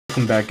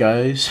Welcome back,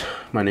 guys.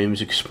 My name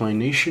is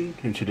Explanation,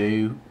 and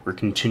today we're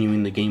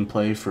continuing the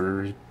gameplay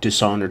for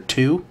Dishonored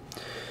 2.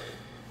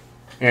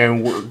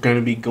 And we're going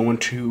to be going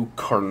to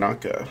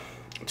Karnaca,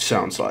 it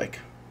sounds like.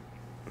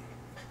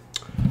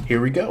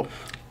 Here we go.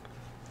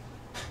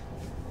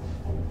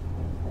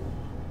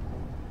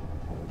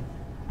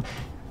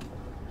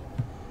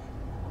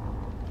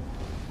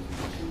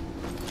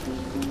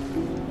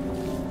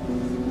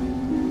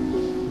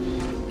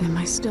 Am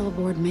I still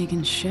aboard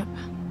Megan's ship?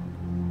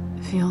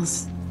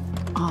 Feels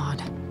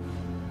odd.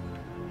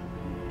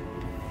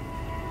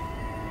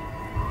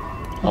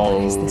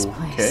 What is this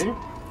place?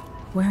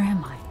 Where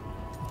am I?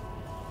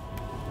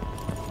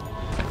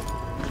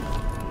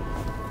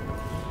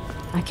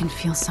 I can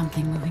feel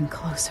something moving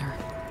closer.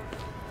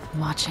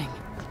 Watching.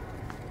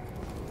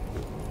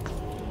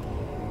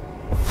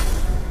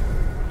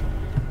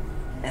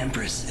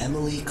 Empress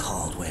Emily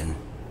Caldwin.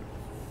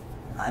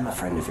 I'm a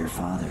friend of your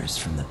father's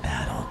from the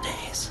bad old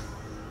days.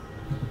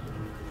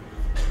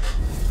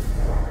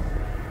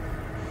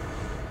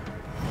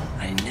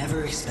 I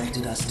never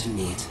expected us to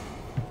meet.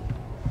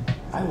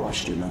 I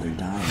watched your mother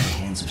die in the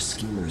hands of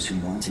schemers who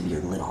wanted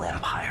your little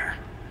empire.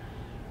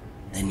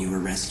 Then you were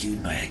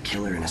rescued by a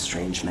killer in a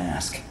strange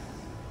mask.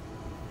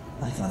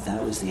 I thought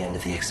that was the end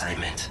of the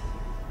excitement.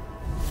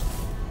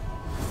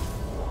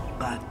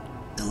 But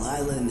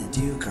Delilah and the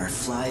Duke are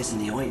flies in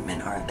the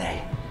ointment, aren't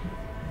they?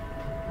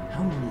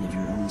 How many of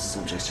your own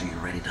subjects are you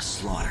ready to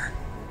slaughter?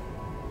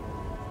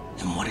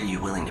 And what are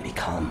you willing to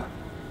become?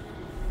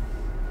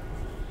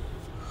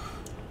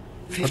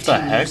 What the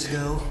 15 heck? years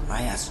ago,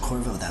 I asked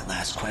Corvo that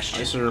last question.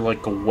 Is there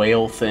like a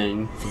whale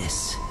thing?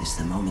 This is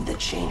the moment that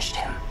changed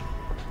him.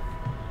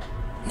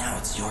 Now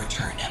it's your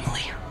turn,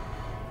 Emily.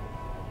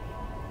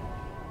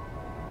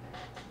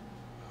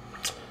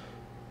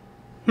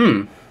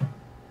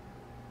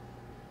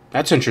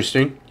 That's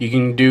interesting. You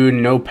can do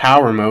no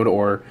power mode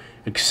or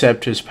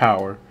accept his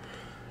power.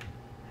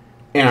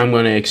 And I'm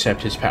going to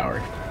accept his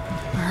power.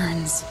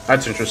 Burns.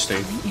 That's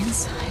interesting. On the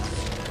inside. I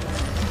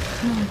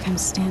feel like I'm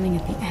standing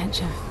at the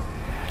edge of...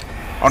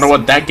 I don't know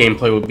what that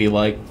gameplay would be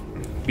like.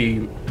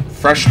 Be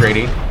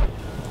frustrating.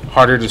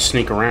 Harder to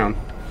sneak around.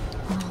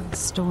 all the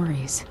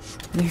stories.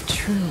 They're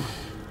true.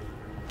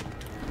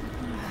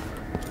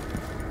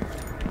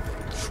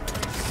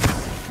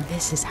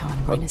 This is how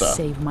I'm going to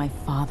save my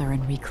father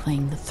and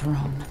reclaim the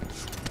throne.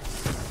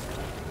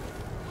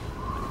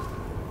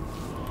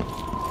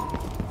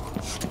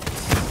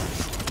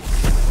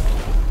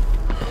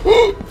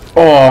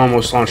 Oh, I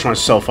almost launched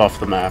myself off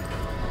the map.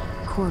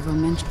 Corvo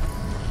mentioned...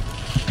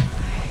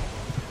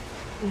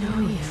 Know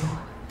you.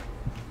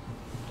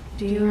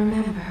 Do you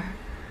remember?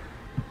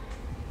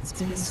 It's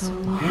been so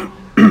long,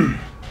 and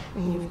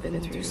you've been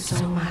through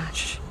so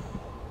much.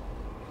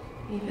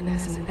 Even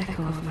as an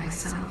echo of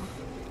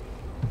myself,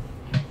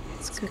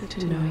 it's good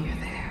to know you're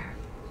there.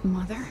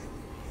 Mother?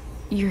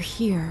 You're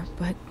here,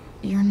 but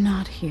you're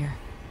not here.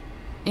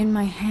 In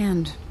my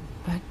hand,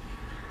 but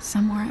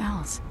somewhere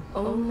else.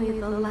 Only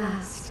the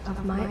last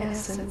of my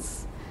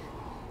essence,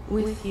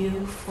 with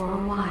you for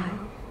a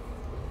while.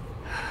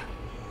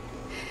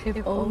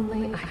 If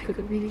only I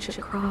could reach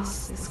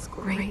across this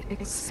great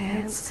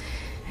expanse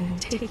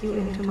and take you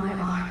into my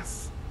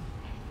arms.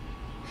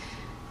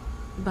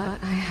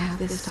 But I have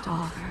this to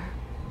offer.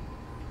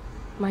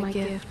 My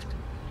gift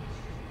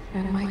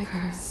and my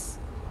curse.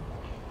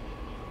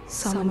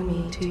 Summon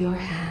me to your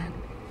hand,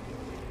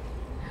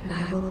 and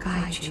I will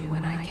guide you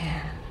when I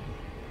can.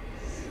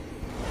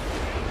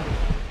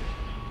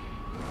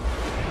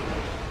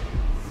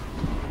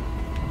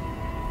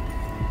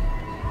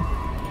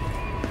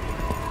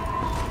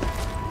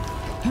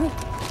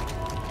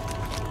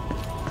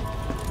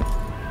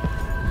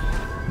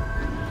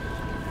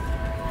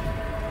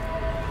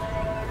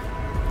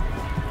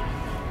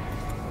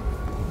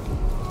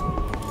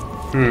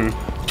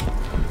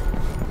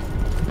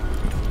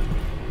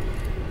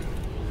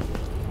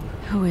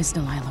 Who is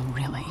Delilah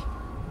really?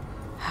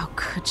 How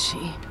could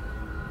she?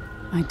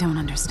 I don't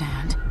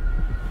understand.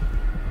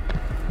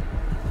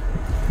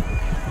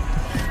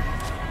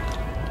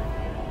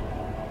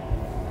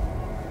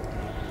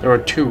 There are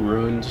two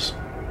ruins.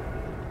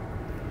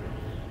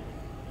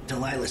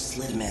 Delilah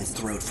slit a man's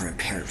throat for a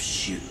pair of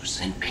shoes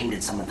and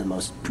painted some of the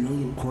most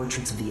brilliant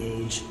portraits of the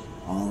age,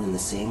 all in the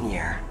same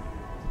year.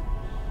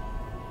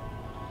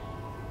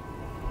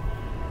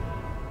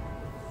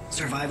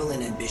 Survival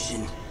and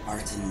ambition,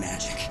 art and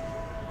magic,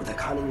 with a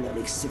cunning that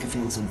makes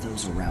sycophants of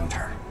those around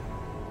her.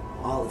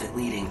 All of it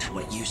leading to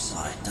what you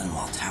saw at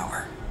Dunwall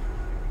Tower.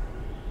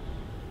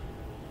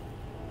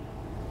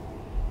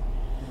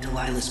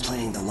 Delilah's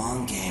playing the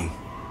long game,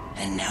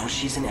 and now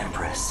she's an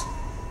empress.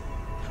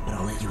 But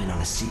I'll let you in on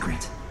a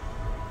secret.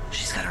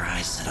 She's got her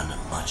eyes set on a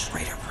much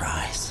greater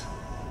prize.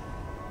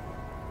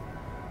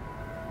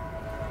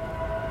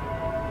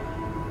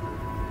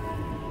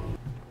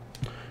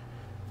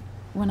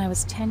 When I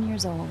was 10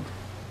 years old,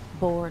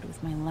 bored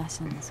with my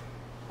lessons,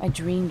 I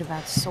dreamed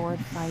about sword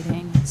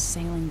fighting and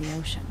sailing the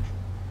ocean.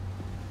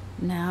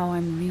 Now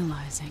I'm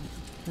realizing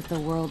that the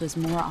world is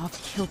more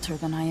off-kilter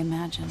than I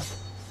imagined.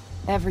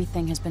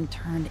 Everything has been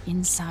turned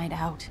inside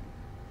out.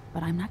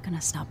 But I'm not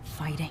gonna stop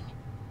fighting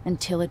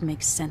until it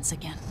makes sense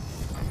again.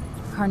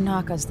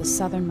 Karnaka's the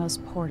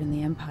southernmost port in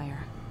the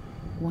Empire.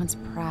 Once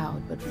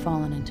proud, but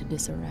fallen into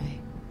disarray.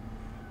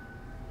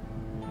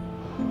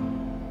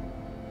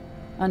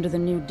 Under the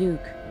new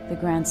Duke, the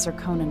Grand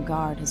Serkonan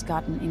Guard has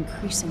gotten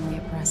increasingly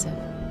oppressive.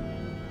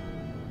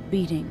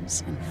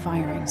 Beatings and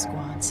firing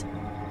squads.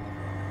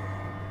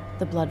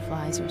 The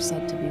Bloodflies are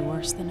said to be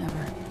worse than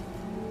ever.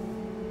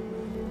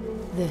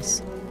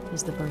 This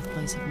is the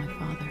birthplace of my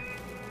father.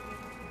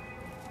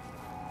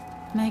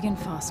 Megan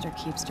Foster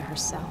keeps to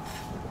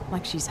herself,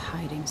 like she's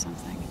hiding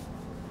something.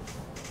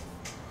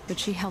 But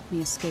she helped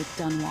me escape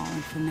Dunwall,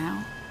 and for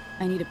now,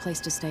 I need a place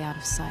to stay out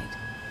of sight.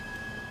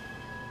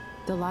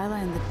 Delilah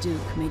and the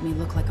Duke made me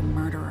look like a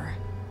murderer,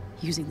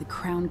 using the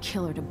Crown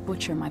Killer to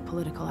butcher my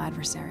political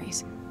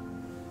adversaries.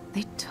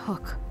 They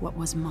took what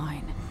was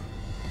mine,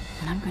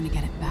 and I'm gonna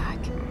get it back,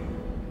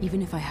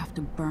 even if I have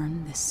to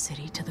burn this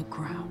city to the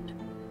ground.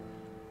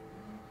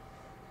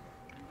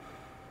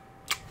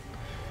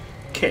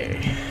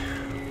 Okay.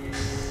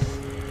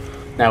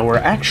 Now we're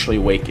actually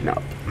waking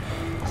up.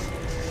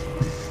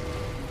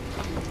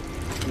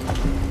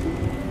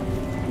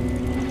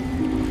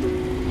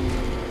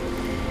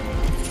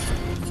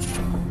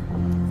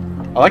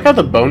 I like how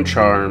the bone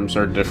charms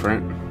are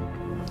different.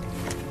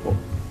 Whoa.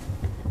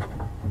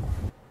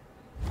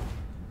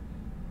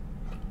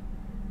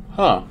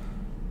 Huh.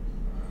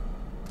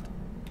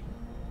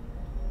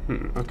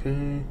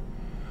 Okay.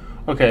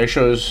 Okay, it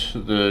shows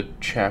the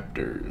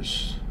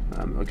chapters.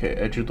 Okay,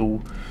 edge of the...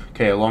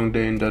 Okay, a long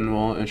day in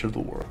Dunwall, edge of the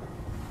world.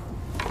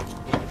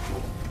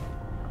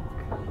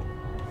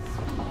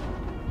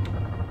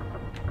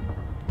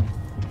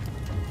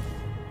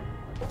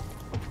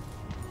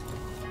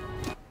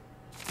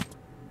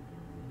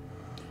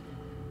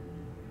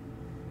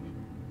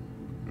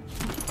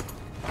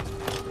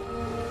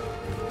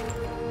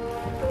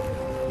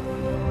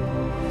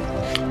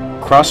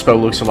 Crossbow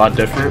looks a lot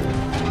different.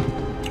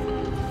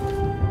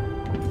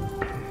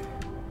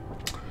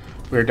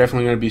 We're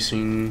definitely going to be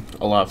seeing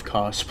a lot of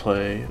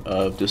cosplay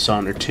of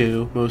Dishonored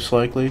 2, most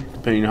likely,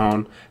 depending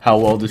on how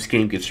well this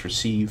game gets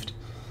received.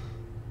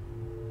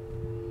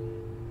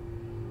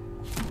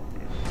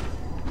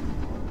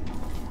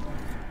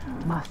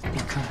 Must be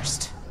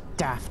cursed.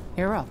 Daft,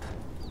 you're up.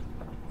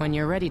 When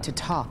you're ready to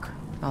talk,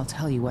 I'll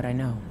tell you what I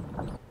know.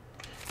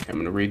 I'm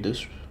going to read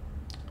this.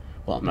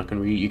 Well, I'm not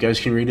going to read it. You guys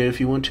can read it if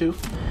you want to.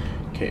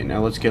 Okay,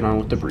 now let's get on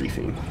with the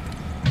briefing.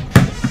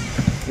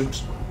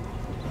 Oops.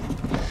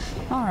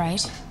 All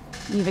right,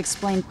 you've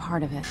explained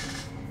part of it.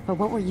 But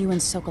what were you and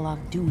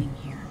Sokolov doing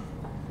here?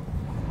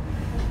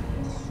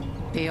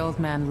 The old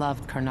man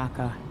loved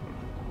Karnaka,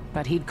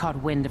 but he'd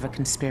caught wind of a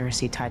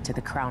conspiracy tied to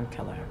the Crown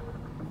Killer.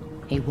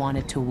 He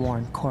wanted to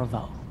warn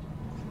Corvo.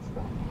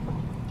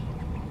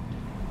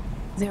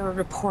 There were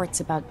reports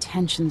about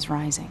tensions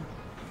rising,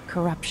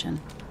 corruption,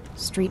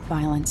 street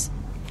violence.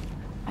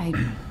 I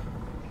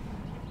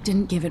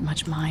didn't give it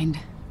much mind.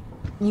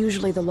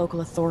 Usually the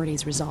local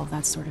authorities resolve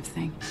that sort of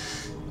thing.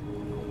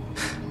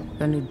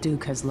 The new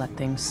Duke has let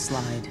things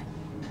slide.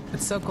 But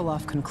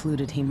Sokolov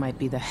concluded he might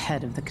be the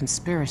head of the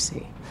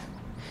conspiracy.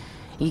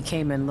 He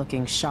came in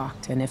looking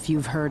shocked, and if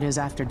you've heard his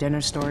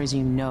after-dinner stories,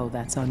 you know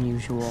that's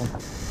unusual.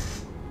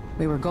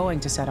 We were going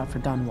to set out for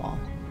Dunwall,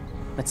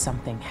 but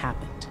something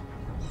happened.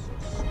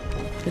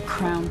 The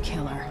Crown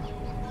Killer.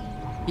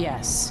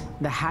 Yes,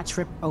 the hatch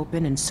ripped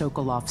open and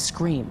Sokolov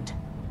screamed.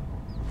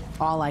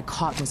 All I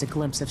caught was a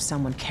glimpse of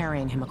someone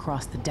carrying him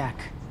across the deck.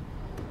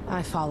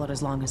 I followed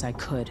as long as I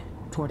could,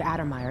 toward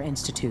Addermeyer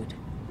Institute.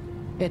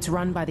 It's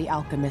run by the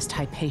alchemist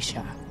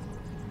Hypatia.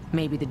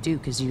 Maybe the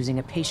Duke is using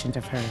a patient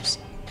of hers,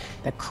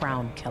 the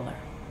Crown Killer.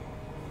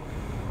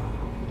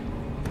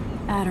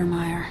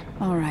 Addermeyer.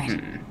 All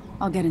right.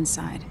 I'll get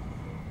inside.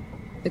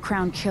 The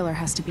Crown Killer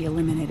has to be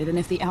eliminated, and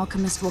if the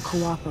alchemist will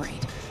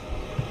cooperate,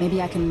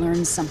 maybe I can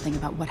learn something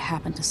about what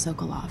happened to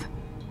Sokolov.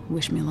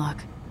 Wish me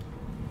luck.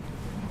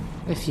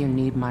 If you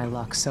need my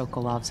luck,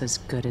 Sokolov's as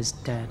good as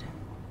dead.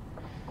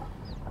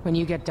 When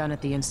you get done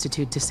at the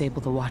Institute,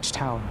 disable the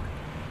watchtower.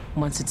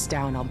 Once it's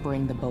down, I'll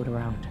bring the boat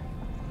around.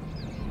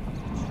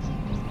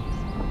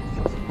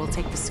 We'll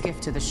take the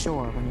skiff to the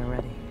shore when you're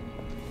ready.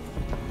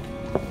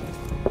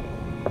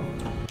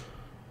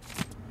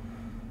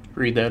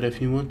 Read that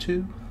if you want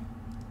to.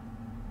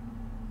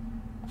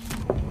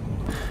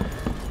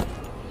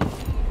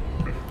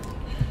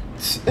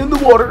 It's in the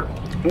water.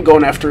 I'm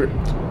going after it.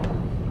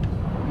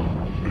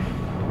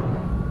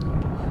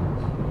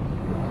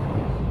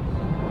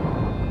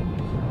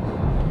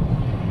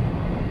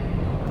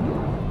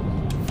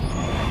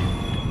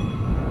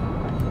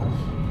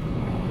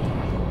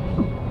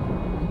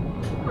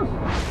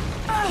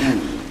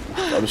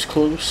 That was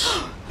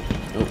close.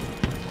 Nope.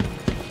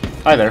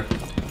 Hi there.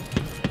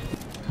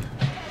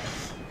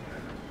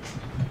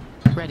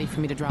 Ready for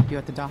me to drop you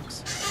at the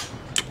docks?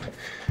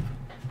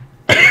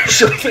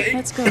 Sure thing.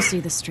 Let's go see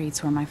the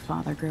streets where my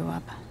father grew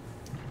up.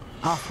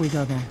 Off we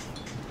go then.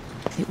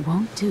 It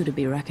won't do to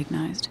be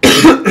recognized.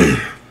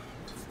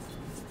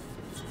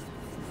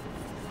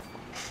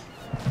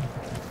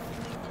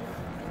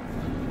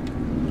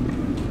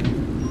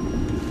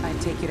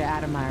 take you to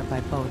Admire by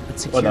boat,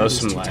 but Well, that security was is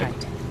some too lag.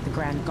 tight. The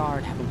Grand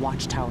Guard have a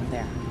watchtower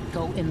there.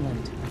 Go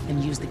inland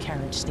and use the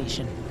carriage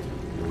station.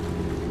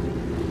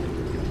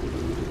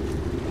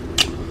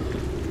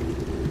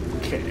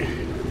 Okay.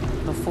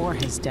 Before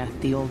his death,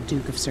 the old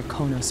Duke of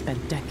Serkonos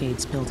spent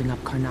decades building up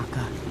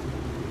Karnaca.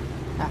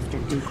 After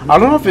Duke I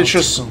don't know if it's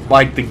took just over,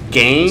 like the he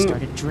game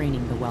started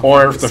draining the wealth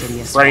or of if the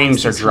city as frames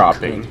fast are as he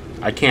dropping.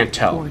 could. I can't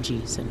tell.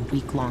 Orgies and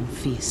week-long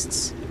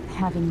feasts.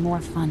 Having more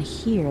fun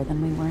here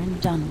than we were in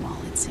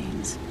Dunwall, it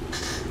seems.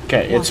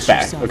 Okay, it's Watch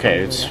back. yourself Okay, on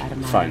the it's way to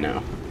Admire. fine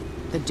now.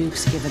 The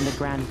Duke's given the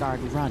Grand Guard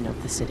run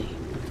of the city.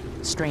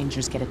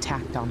 Strangers get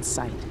attacked on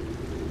sight.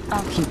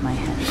 I'll keep my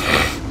head.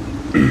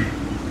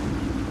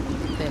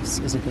 This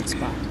is a good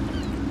spot.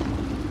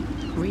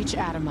 Reach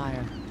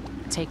Admire,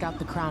 take out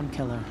the Crown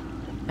Killer,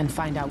 and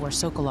find out where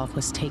Sokolov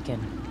was taken.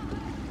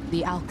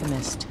 The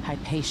alchemist,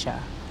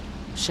 Hypatia.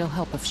 She'll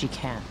help if she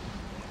can.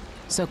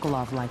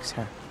 Sokolov likes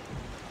her.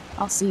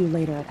 I'll see you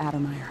later at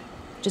Admire.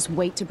 Just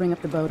wait to bring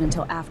up the boat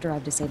until after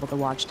I've disabled the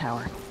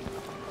watchtower.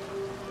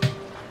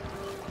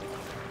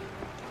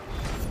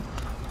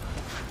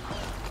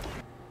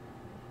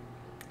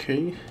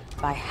 Okay.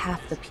 By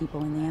half the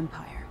people in the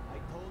Empire.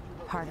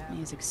 Part of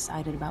me is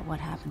excited about what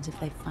happens if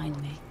they find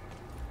me.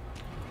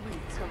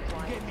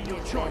 Give me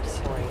your choice.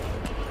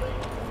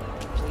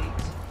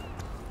 Please.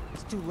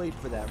 It's too late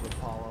for that,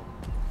 Rapallo.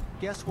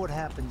 Guess what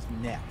happens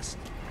next?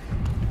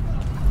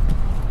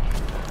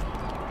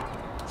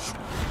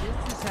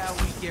 This is how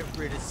we get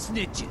rid of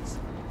snitches.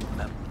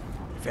 Remember,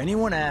 if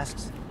anyone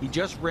asks, he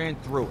just ran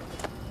through it.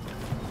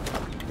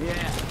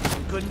 Yeah,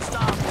 we couldn't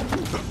stop him.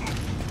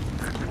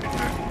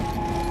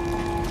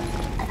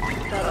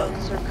 Fellow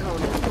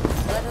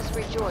Serkonan, let us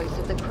rejoice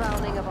at the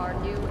crowning of our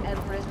new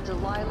Empress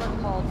Delilah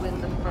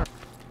Caldwin I.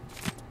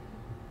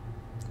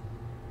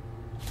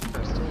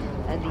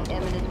 And the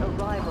imminent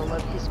arrival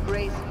of His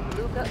Grace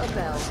Luca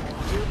Abel,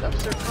 Duke of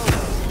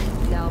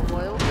Serkonos, now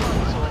royal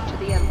consort to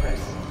the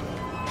Empress.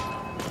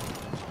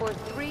 For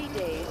 3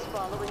 days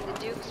following the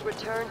Duke's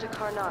return to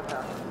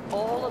Karnaca,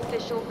 all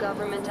official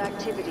government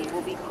activity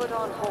will be put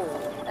on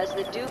hold as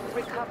the Duke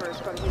recovers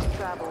from his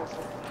travels,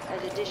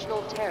 and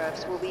additional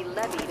tariffs will be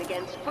levied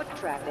against foot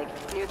traffic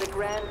near the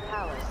Grand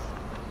Palace.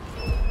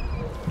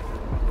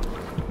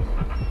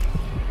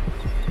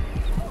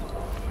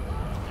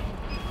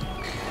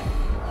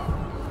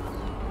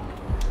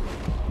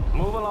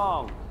 Move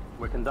along.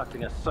 We're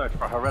conducting a search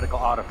for heretical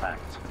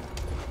artifacts.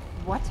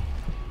 What?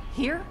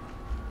 Here?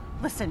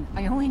 Listen,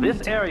 I only need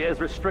This area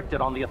is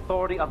restricted on the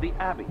authority of the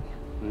Abbey.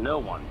 No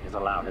one is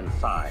allowed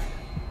inside.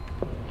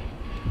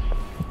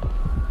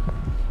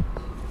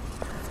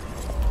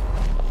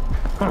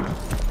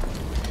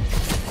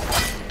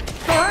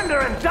 Surrender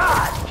and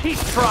die! Keep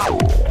trying!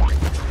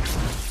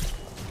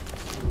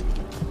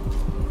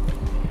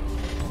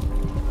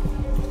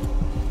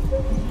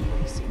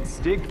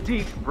 Dig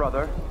deep,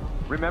 brother.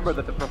 Remember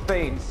that the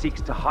profane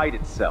seeks to hide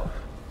itself.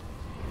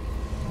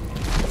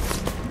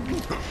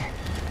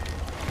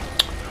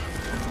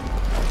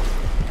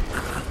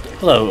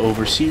 Hello,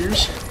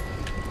 overseers.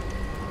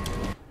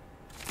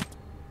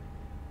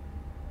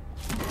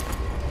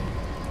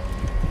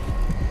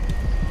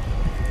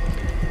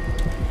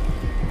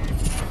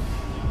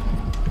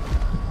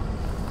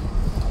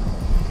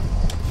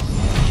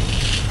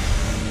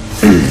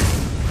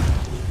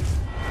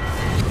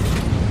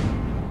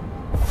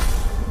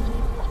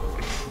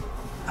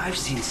 I've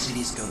seen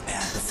cities go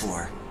bad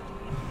before.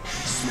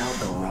 Smelled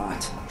the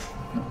rot.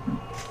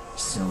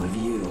 So have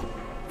you.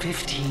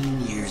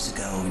 15 years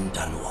ago in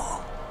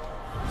Dunwall.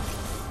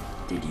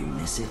 Did you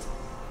miss it?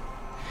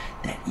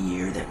 That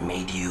year that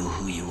made you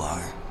who you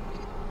are?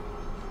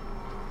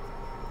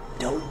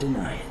 Don't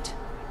deny it.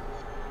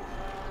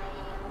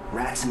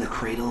 Rats in the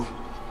cradle,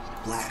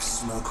 black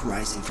smoke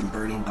rising from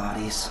burning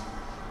bodies,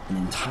 an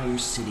entire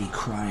city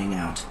crying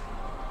out.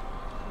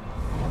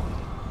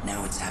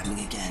 Now it's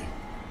happening again.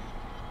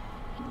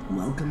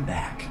 Welcome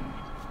back.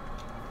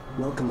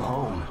 Welcome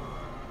home.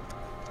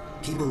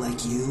 People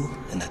like you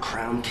and the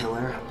Crown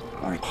Killer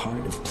are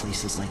part of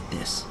places like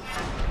this.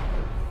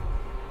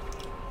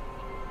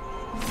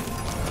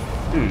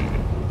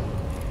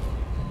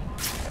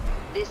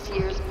 This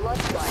year's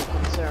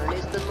bloodline concern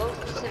is the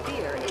most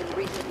severe in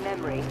recent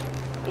memory.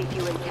 If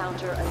you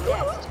encounter a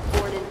nest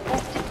or an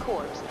infested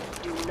corpse,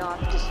 do not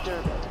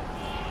disturb it.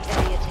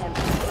 Any attempt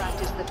to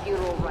practice the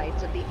funeral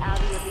rites of the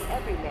Abbey of the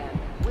Everyman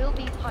will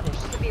be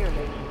punished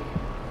severely.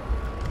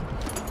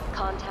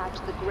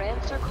 Contact the Grand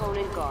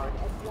Serkonan Guard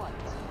at once.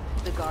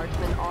 The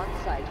guardsmen on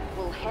site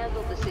will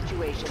handle the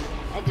situation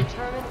and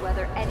determine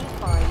whether any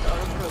fines are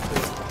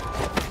appropriate.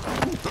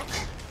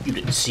 You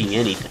didn't see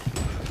anything.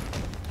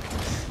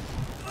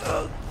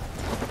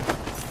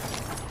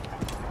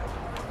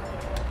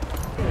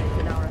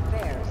 In our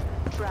affairs,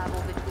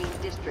 travel between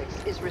districts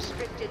is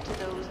restricted to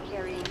those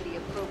carrying the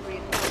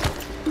appropriate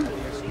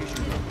orders.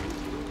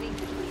 Moving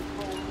between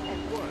home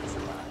and work.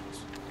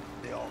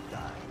 They all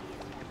died.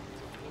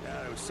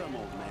 There was some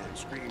old man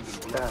screamed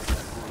in blood.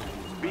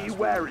 Be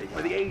wary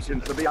for the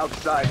agents of the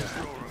outsider.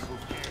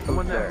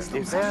 Someone there.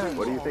 Is there?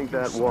 What do you think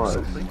that was?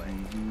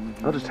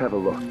 I'll just have a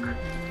look.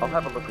 I'll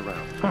have a look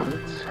around.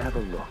 Let's have a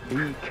look.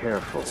 Be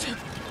careful.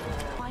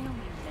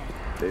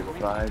 They will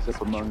rise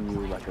up among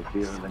you like a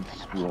virulent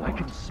swarm,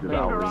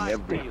 devouring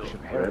everything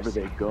wherever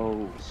they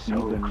go,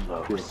 so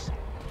close.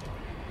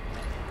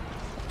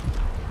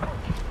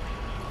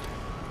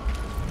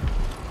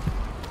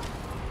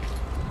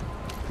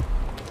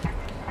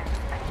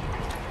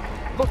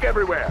 Look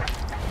everywhere!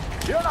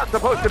 You're not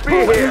supposed to be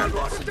here!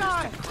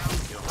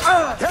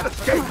 Can't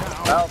escape!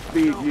 I'll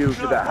feed you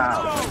to the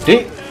house.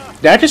 Did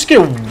I just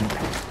get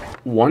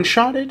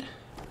one-shotted?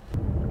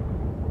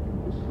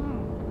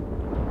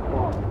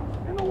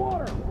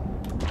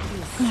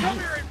 Come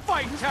here and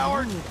fight,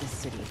 coward! The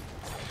city.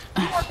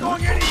 You aren't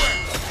going anywhere!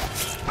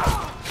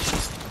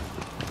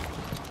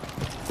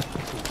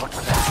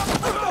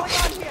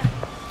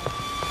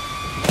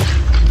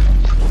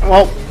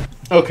 Well,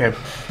 okay.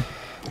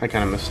 I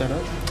kind of messed that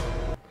up.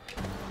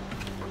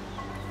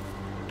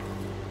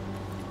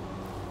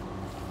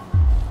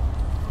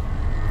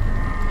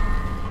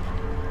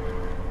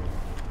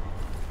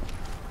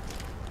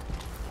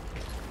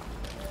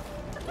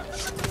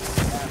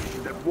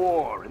 At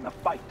war in the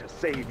fight to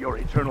save your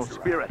eternal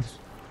spirits.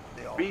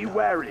 Be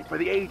wary for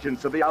the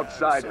agents of the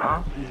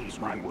outsider. Heed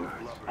my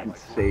words and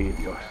save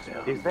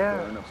yourself. Is there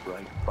burn a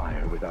bright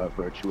fire with our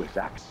virtuous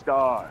acts?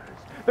 Stars,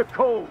 the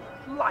cold,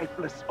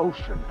 lifeless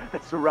ocean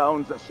that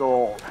surrounds us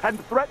all and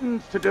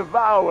threatens to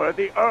devour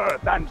the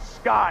earth and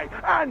sky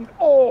and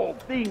all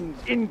things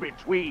in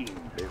between.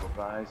 They will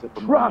rise up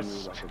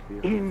trust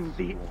in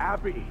the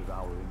Abbey,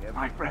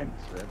 my friends.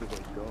 Wherever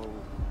they go,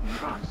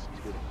 trust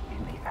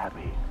in the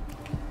Abbey.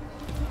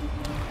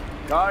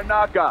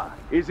 Karnaca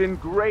is in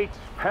great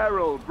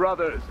peril,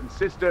 brothers and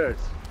sisters.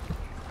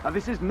 Now,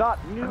 this is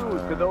not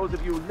news to those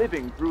of you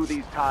living through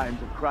these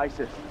times of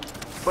crisis,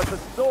 but the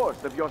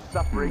source of your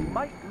suffering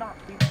might not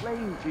be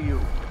plain to you.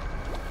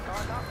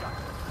 Karnaca,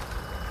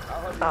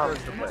 I'll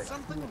have you first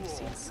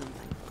to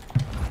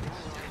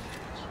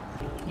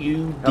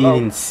You Hello?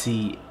 didn't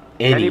see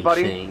anything.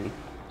 Anybody?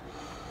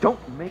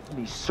 Don't make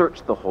me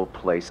search the whole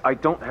place. I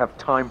don't have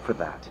time for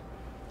that.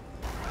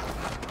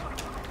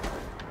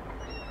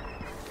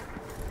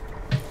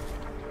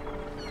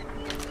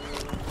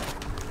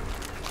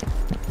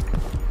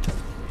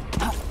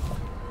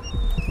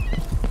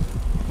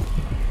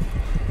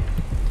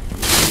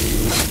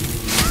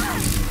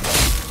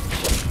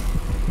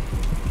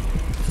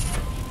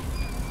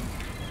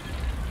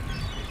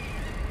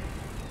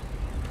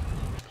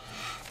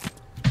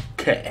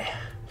 Okay.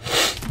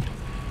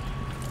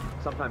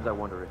 Sometimes I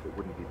wonder if it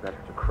wouldn't be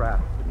better to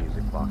craft the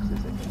music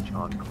boxes in each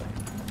enclave.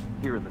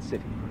 Here in the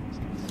city, for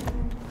instance.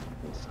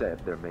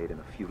 Instead, they're made in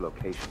a few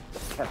locations,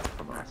 kept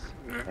from us,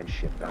 and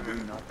shipped out.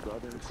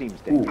 It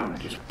seems Ooh, dangerous.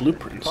 there's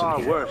blueprints in Far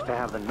here. worse to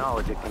have the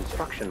knowledge of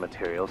construction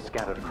materials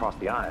scattered across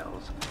the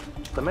aisles.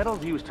 The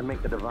metals used to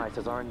make the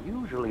devices are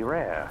unusually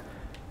rare.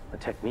 The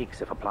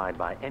techniques, if applied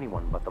by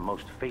anyone but the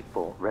most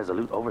faithful,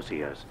 resolute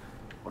overseers,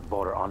 would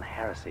border on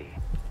heresy.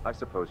 I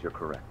suppose you're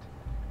correct.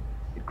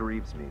 It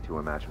grieves me to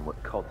imagine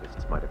what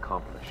cultists might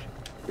accomplish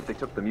if they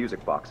took the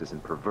music boxes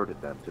and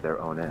perverted them to their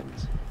own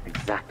ends.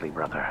 Exactly,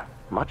 brother.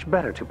 Much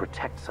better to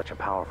protect such a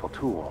powerful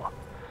tool.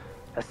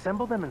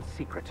 Assemble them in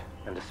secret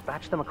and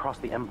dispatch them across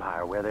the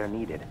Empire where they're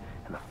needed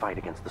in the fight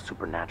against the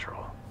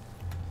supernatural.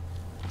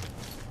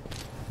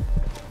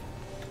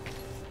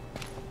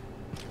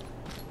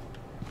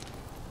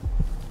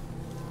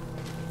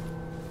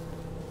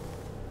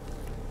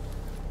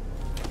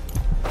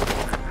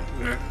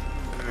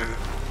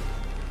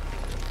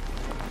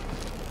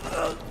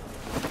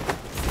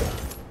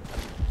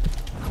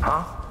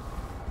 Huh?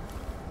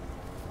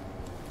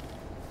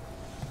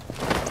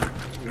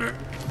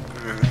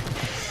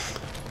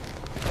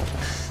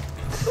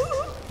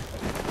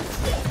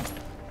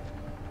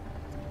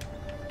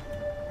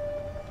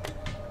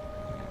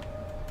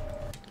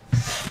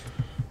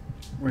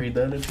 Read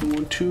that if you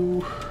want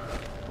to.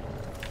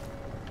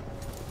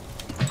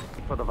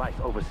 For the Vice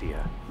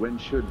Overseer. When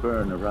should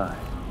Byrne arrive?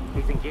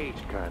 He's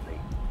engaged currently.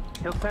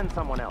 He'll send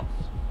someone else.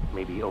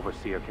 Maybe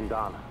Overseer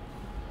Kindana.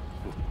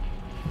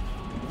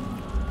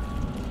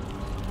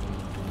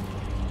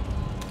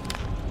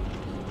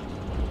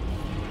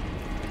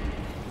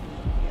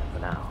 Yeah, for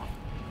now.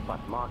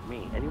 But mark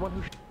me, anyone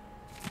who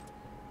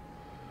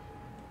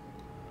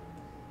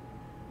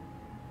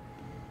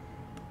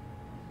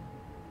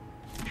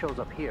shows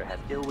up here has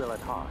ill will at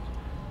heart.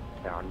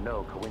 There are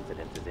no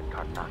coincidences in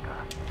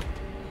Karnaca.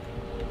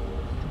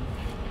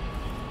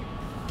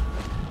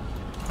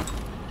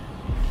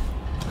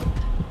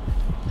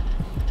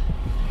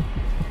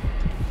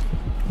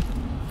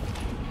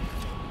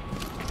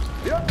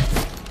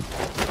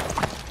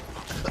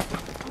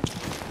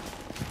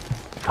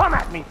 Come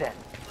at me then!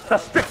 The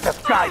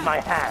strictest guide my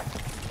hand!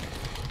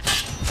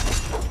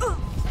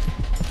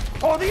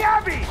 For the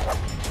Abbey!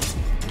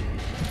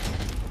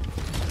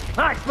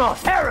 I smell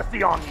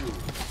heresy on you!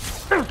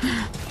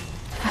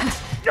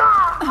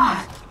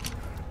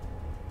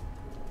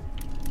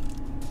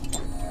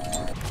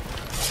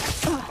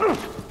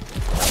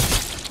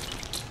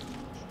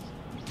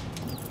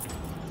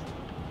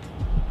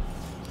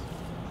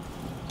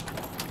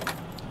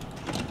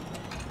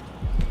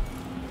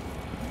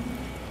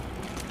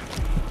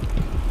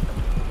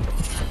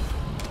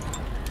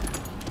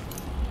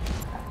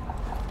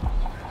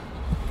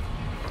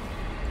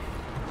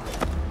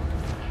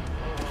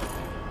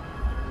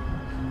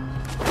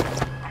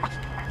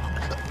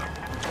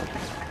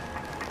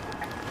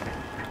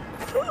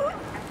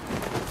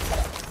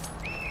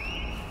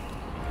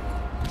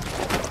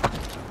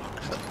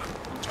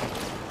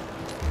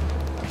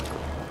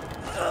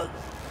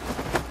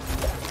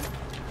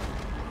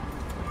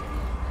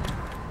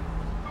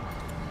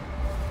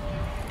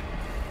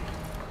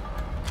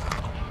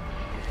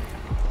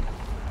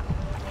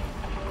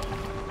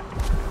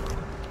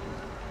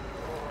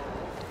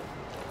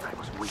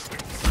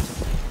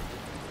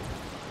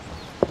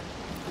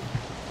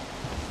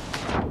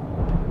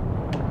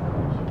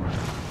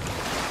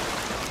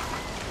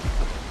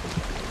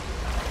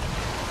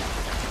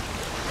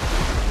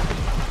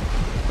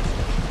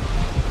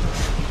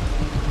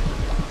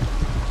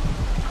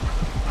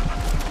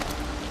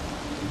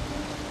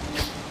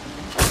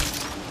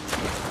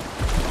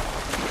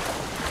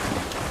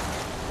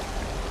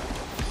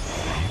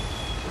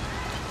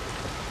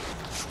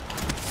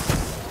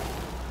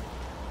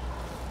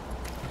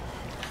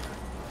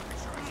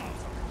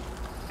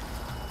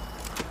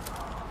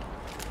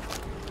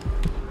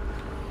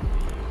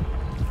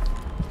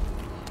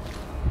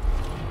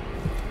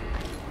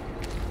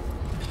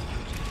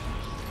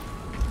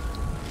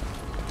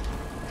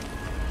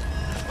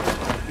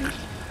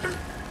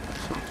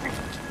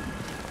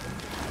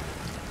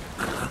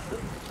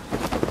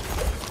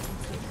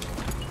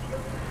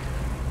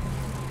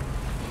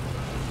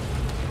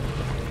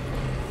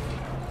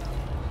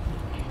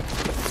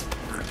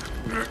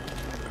 Hope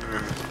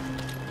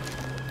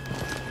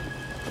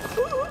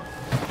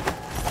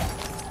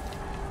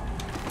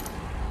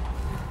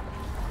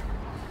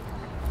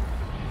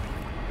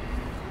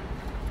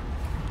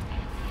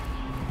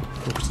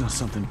it's not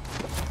something.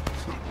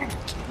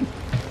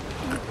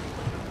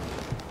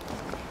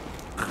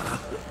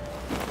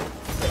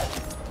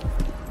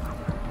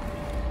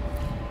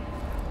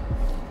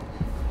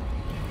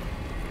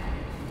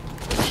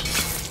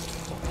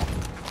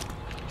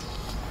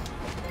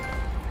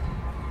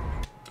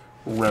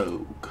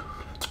 Rogue.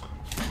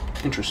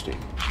 Interesting.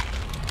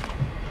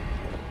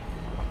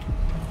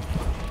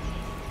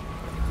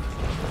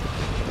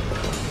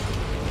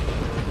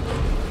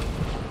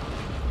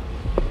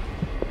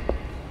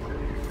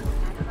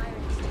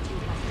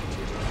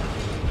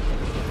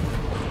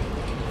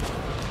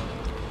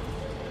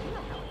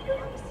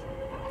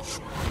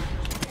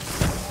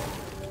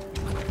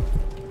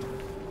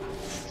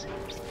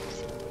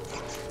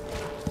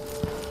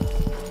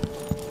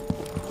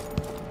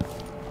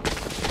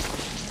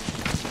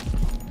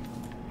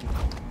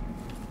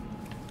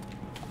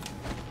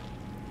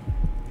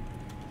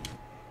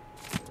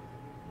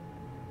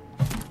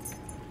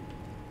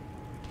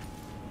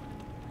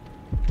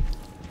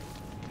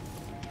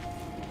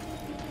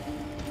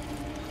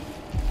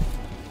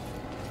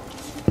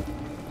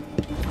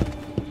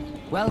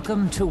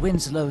 Welcome to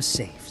Winslow's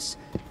Safes.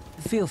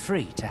 Feel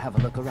free to have a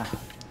look around.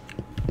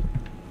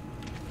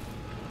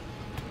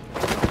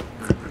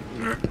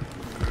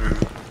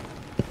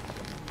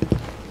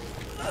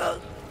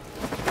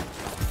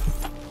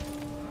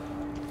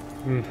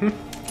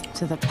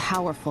 To the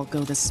powerful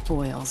go the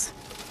spoils.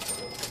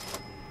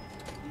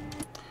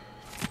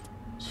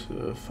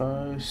 So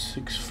 5,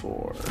 6,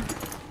 4.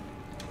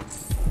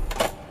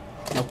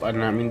 Nope, I did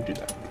not mean to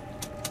do that.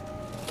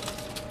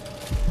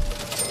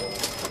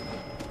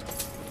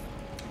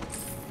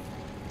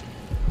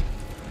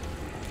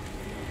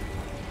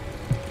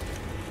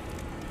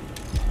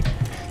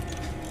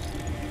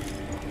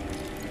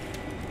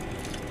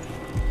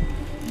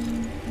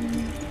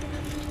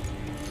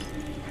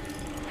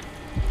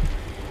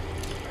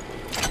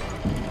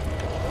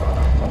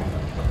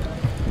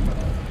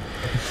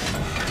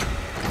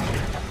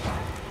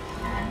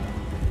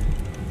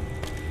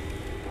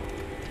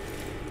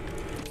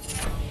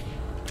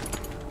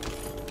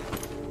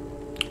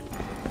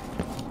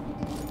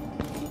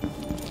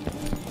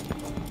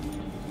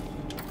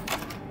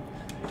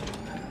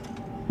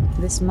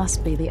 This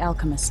must be the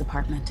alchemist's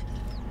apartment.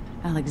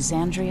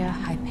 Alexandria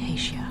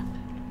Hypatia.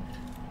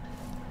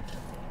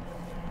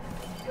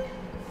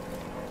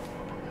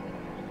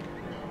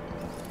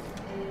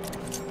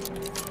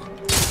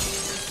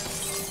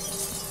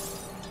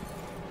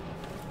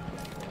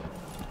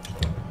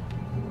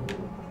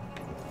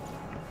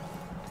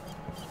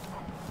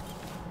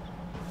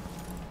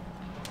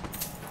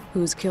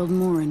 Who's killed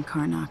more in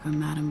Karnaca,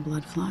 Madam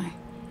Bloodfly?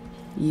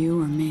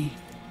 You or me?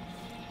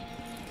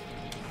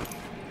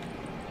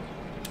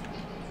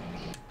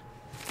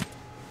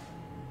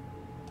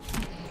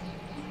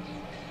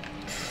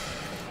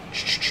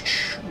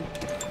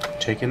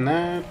 Taking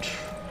that.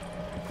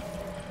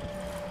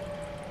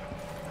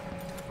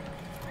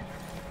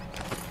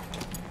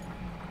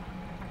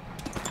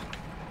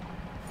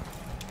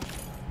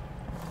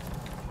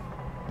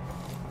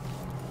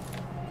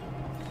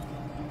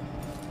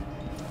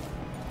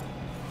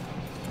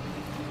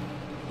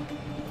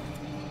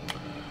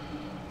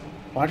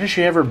 Why does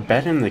she have her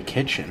bed in the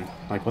kitchen?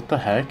 Like, what the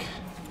heck?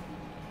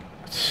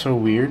 That's so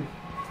weird.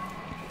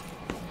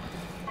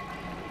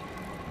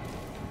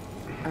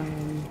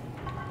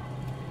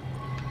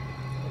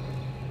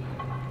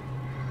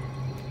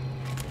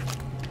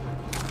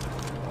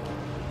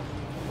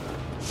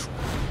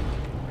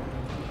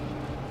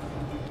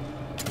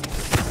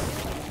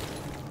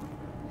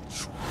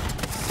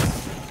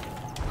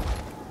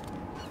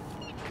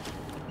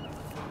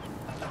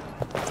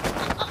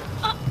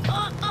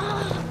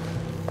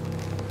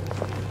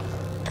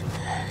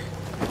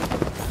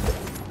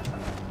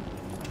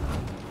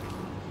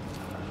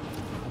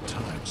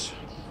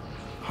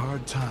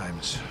 Hard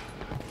times.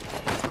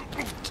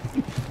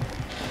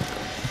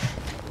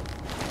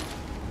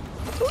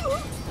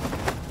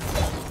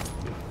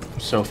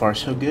 So far,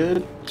 so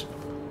good.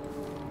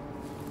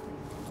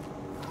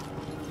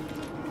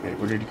 Wait,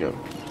 where did he go?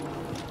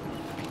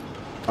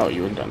 Oh,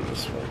 you went down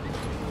this way.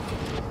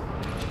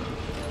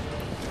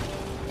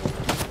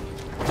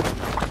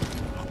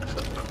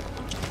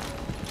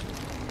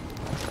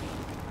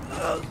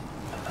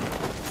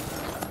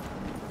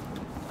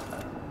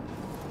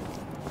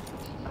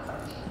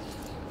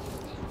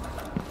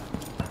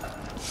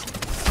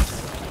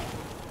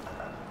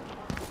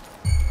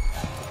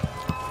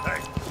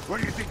 Where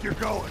do you think you're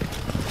going?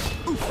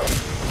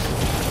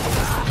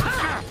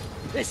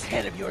 This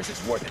head of yours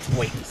is worth its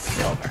weight in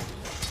silver.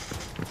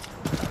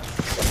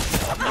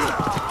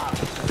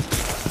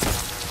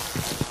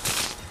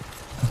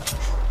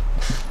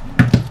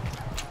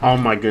 Oh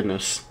my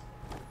goodness.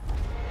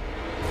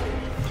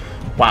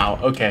 Wow,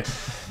 okay.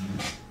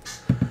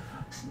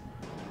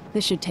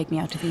 This should take me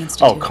out to the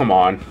Institute. Oh, come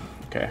on.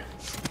 Okay.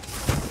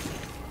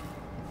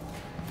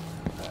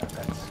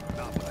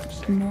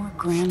 More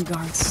Grand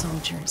Guard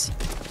soldiers.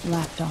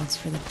 Lapdogs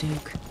for the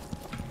Duke.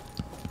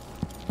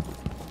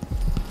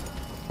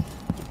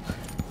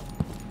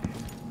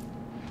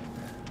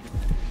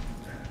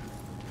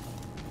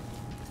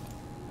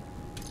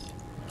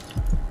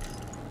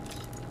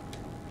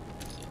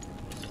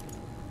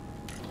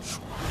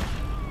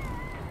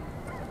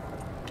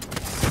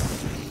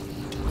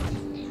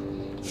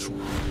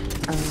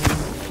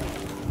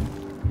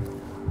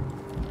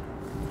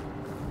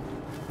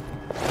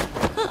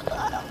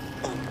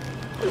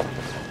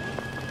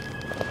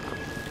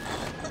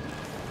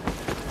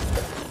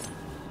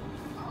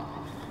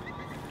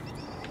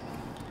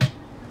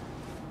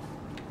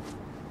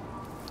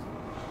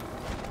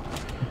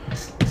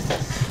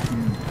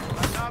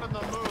 I'm not in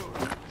the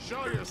mood.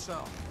 Show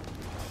yourself.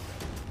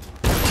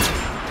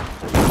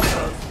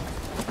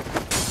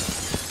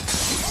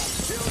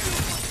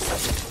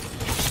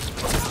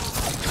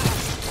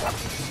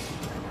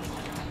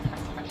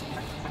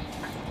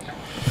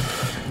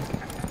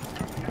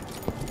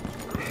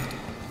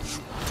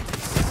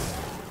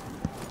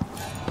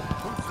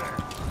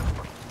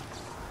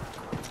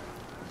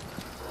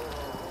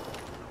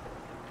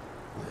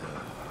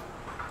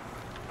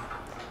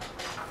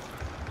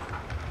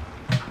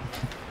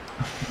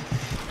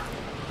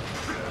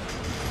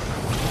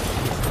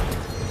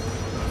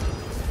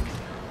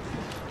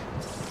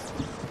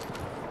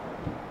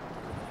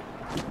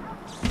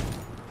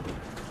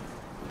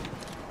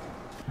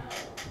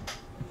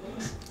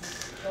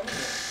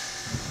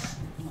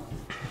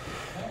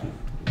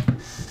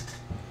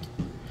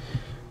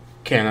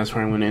 Okay, and that's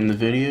where I'm going to end the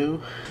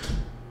video.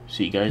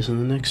 See you guys in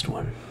the next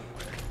one.